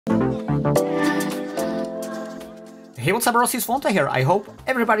Hey, what's up, bros? It's Fonta here. I hope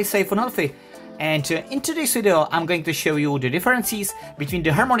everybody's safe and healthy. And in today's video, I'm going to show you the differences between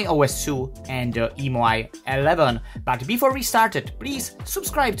the Harmony OS 2 and the EMUI 11. But before we start it, please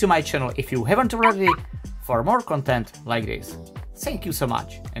subscribe to my channel if you haven't already for more content like this. Thank you so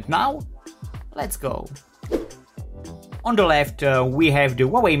much. And now, let's go. On the left, we have the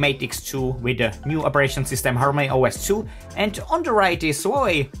Huawei Mate X2 with the new operation system Harmony OS 2, and on the right is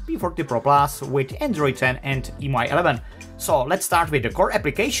Huawei P40 Pro Plus with Android 10 and EMUI 11. So let's start with the core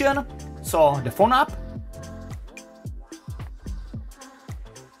application. So the phone app.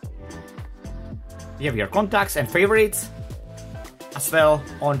 You have your contacts and favorites, as well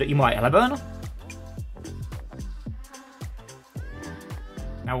on the EMUI 11.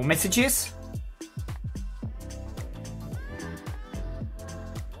 Now messages.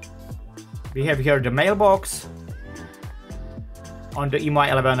 We have here the mailbox. On the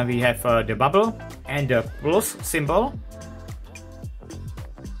EMUI 11 we have the bubble and the plus symbol.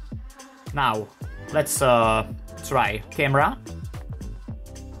 Now let's try camera.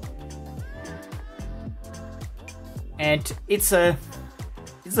 And it's the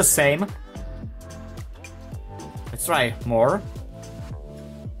same. Let's try more.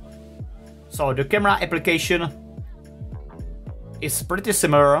 So the camera application is pretty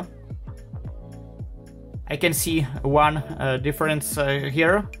similar. I can see one difference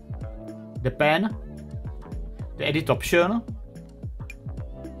here, the pen, the edit option.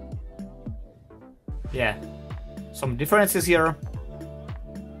 Yeah, some differences here.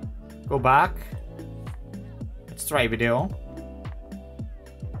 Go back. Let's try video.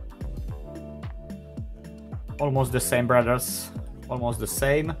 Almost the same, brothers. Almost the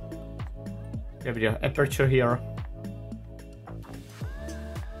same. We have the aperture here.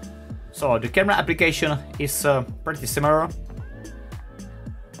 So the camera application is pretty similar.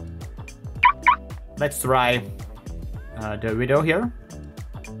 Let's try the video here.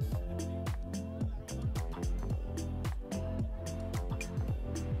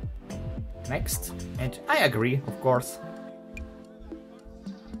 Next, and I agree, of course.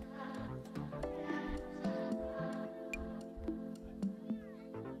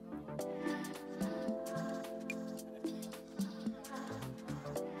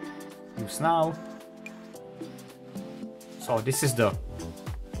 Use now. So this is the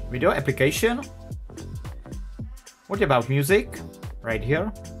video application. What about music? Right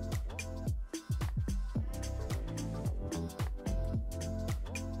here.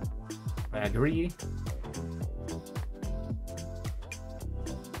 I agree.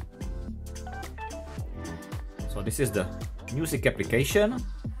 So this is the music application.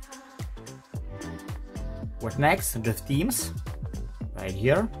 What next? The themes. Right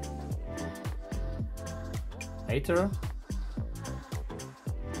here. Later.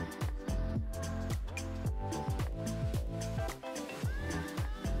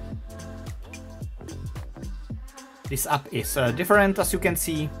 This app is different, as you can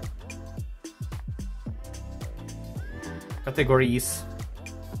see. Categories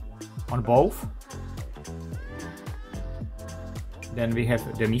on both. Then we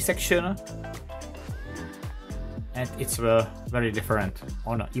have the Me section, and it's very different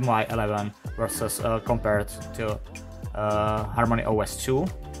on EMUI 11 versus compared to Harmony OS 2.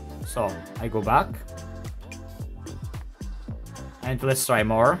 So I go back and let's try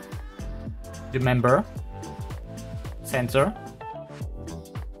more. The member center.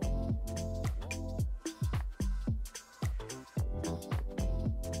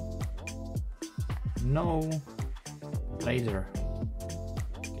 No. Later.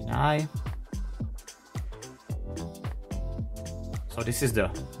 Deny. So this is the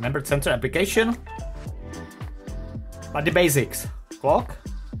member center application. But the basics. Clock.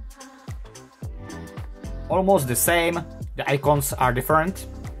 Almost the same. The icons are different.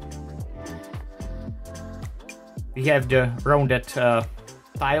 We have the rounded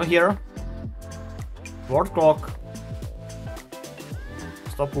tile here. Word clock.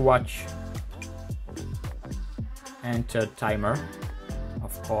 Stopwatch. And timer,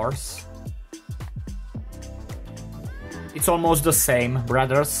 of course. It's almost the same,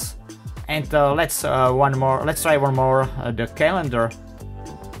 brothers. And let's try one more. The calendar,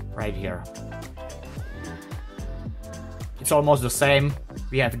 right here. It's almost the same.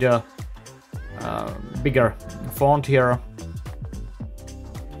 We have the bigger font here,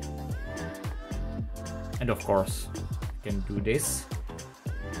 and of course, you can do this.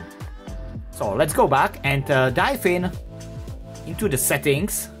 So let's go back and dive into the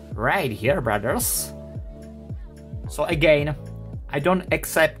settings right here, brothers. So again, I don't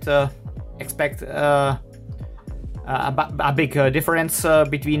expect a big difference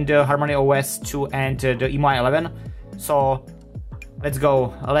between the Harmony OS 2 and the EMUI 11. So let's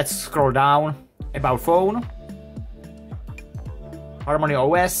go, let's scroll down. About phone, Harmony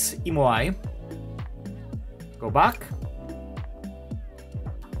OS, EMUI. Go back.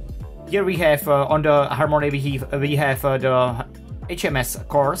 Here we have on the Harmony we have the HMS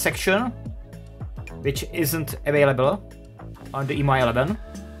core section, which isn't available on the EMUI 11.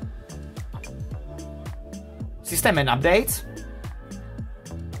 System and updates.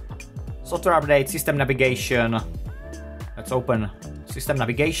 Software update, system navigation. Let's open system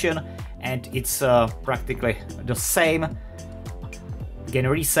navigation, and it's practically the same. Again,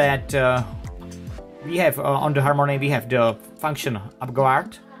 reset. We have on the Harmony we have the function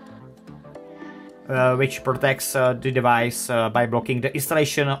UpGuard, which protects the device by blocking the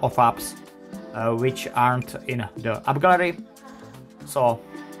installation of apps which aren't in the app gallery. So,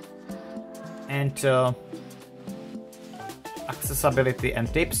 and accessibility and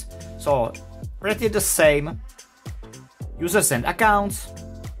tips. So pretty the same. Users and accounts.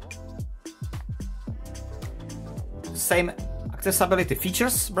 Same accessibility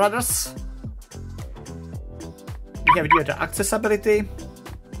features, brothers. We have here the accessibility.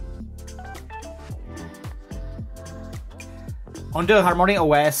 On the Harmony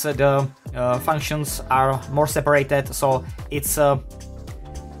OS, the functions are more separated, so it's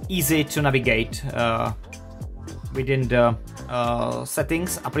easy to navigate within the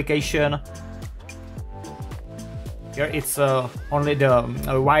settings application. Here it's only the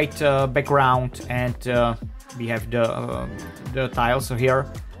white background, and we have the tiles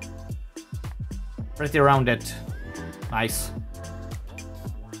here. Pretty rounded, nice.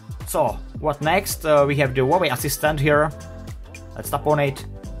 So what next? We have the Huawei Assistant here. Let's tap on it.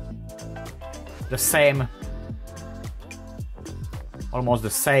 The same, almost the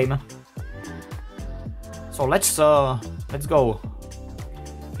same. So let's go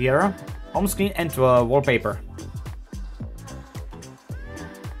here, home screen and wallpaper.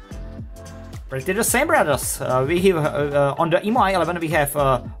 Pretty the same, brothers. We have on the EMUI 11 we have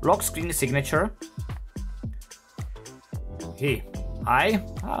lock screen signature. Hey, hi.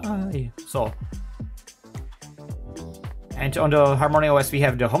 So, and on the Harmony OS we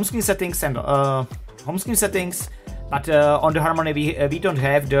have the home screen settings and home screen settings. But on the Harmony we don't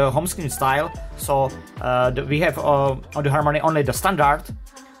have the home screen style, so we have on the Harmony only the standard.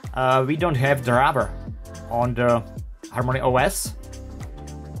 We don't have the rubber on the Harmony OS.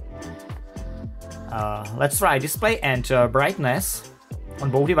 Let's try display and brightness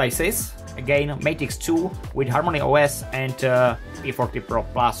on both devices. Again, Mate X2 with Harmony OS and P40 Pro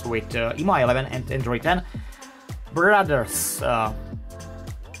Plus with EMUI 11 and Android 10. Brothers,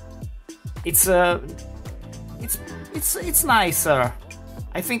 it's nicer.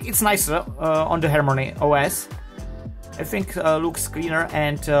 I think it's nicer on the Harmony OS. I think looks cleaner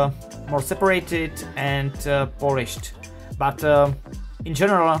and more separated and polished. But in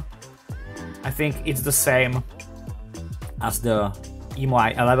general, I think it's the same as the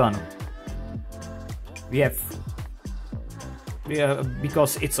EMUI 11. We have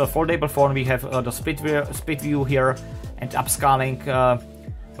because it's a foldable phone. We have the split view here and upscaling.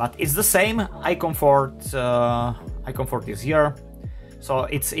 But it's the same. Eye comfort is here, so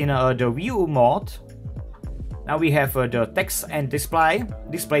it's in the view mode. Now we have the text and display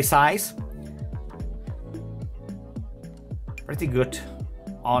size. Pretty good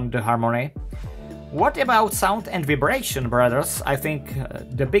on the Harmony. What about sound and vibration, brothers? I think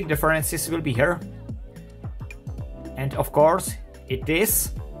the big differences will be here. And of course, it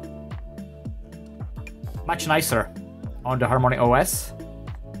is much nicer on the Harmony OS.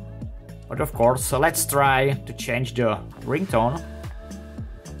 But of course, let's try to change the ringtone.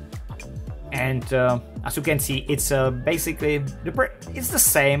 And as you can see, it's basically it's the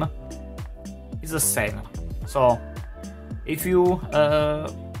same. It's the same. So if you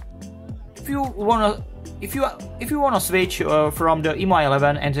wanna switch from the EMUI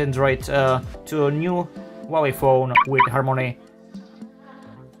 11 and Android to a new Huawei phone with Harmony,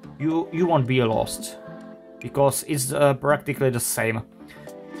 you won't be lost, because it's practically the same.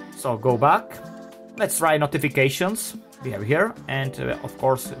 So go back. Let's try notifications. We have here, and of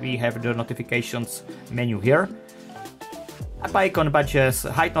course we have the notifications menu here. App icon, badges,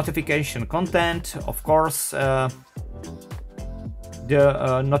 hide notification content. Of course, the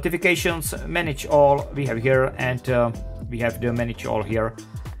notifications manage all we have here, and we have the manage all here.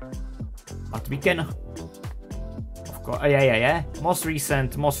 But we can, of course, most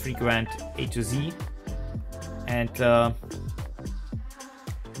recent, most frequent, A to Z, and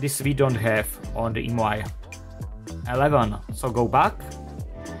this we don't have on the EMUI 11. So go back.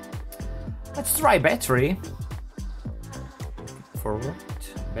 Let's try battery. Forward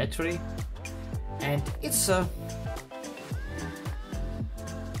battery, and it's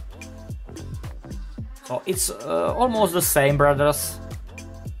So it's almost the same, brothers.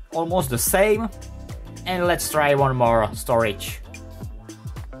 Almost the same. And let's try one more storage.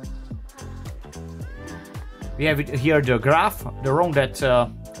 We have here the graph, the rounded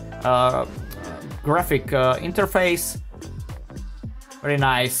graphic interface. Very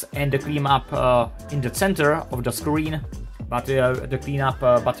nice. And the clean up in the center of the screen. But the cleanup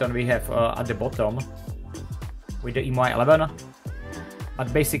button we have at the bottom with the EMUI 11.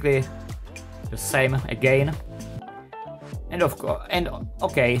 But basically the same again. And of course,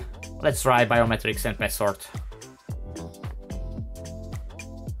 okay, let's try biometrics and password.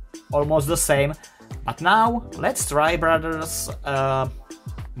 Almost the same. But now let's try, brothers,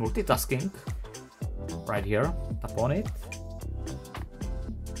 multitasking. Right here, tap on it.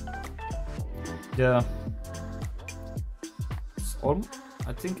 I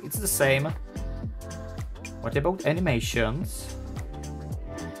think it's the same. What about animations?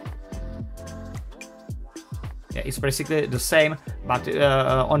 Yeah, it's basically the same, but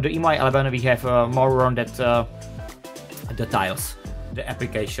on the EMUI 11 we have more rounded the tiles, the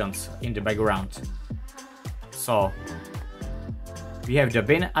applications in the background. So we have the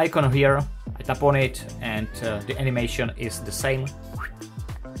bin icon here. I tap on it, and the animation is the same.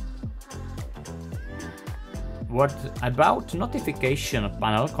 What about notification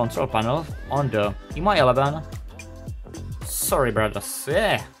panel, control panel on the EMUI 11? Sorry, brothers.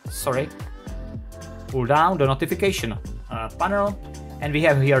 Yeah, sorry. Pull down the notification panel, and we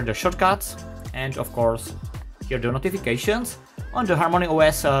have here the shortcuts, and of course here the notifications. On the Harmony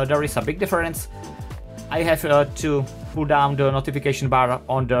OS there is a big difference. I have to pull down the notification bar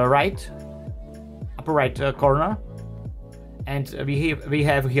on the upper right corner, and we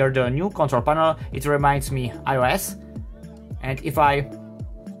have here the new control panel. It reminds me iOS, and if I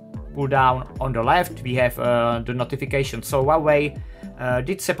pull down on the left we have the notifications. So Huawei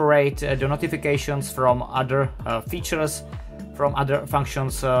did separate the notifications from other features, from other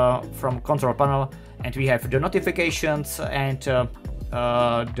functions from control panel, and we have the notifications and the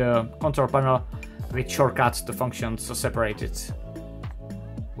control panel with shortcuts, the functions separated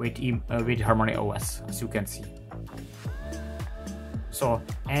with Harmony OS, as you can see. So,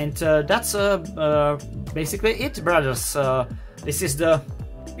 and that's basically it, brothers. This is the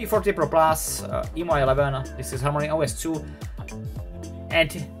P40 Pro Plus EMUI 11. This is Harmony OS 2.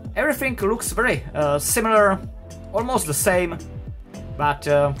 And everything looks very similar, almost the same, but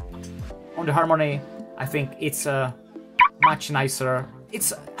on the Harmony I think it's much nicer.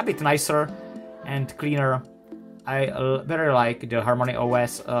 It's a bit nicer and cleaner. I very like the Harmony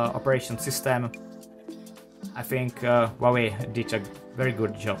OS operation system. I think Huawei did a very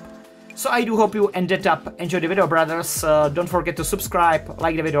good job. So I do hope you ended up enjoy the video, brothers. Don't forget to subscribe,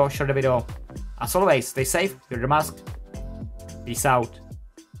 like the video, share the video. As always, stay safe, wear the mask. Peace out.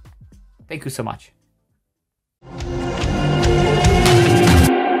 Thank you so much.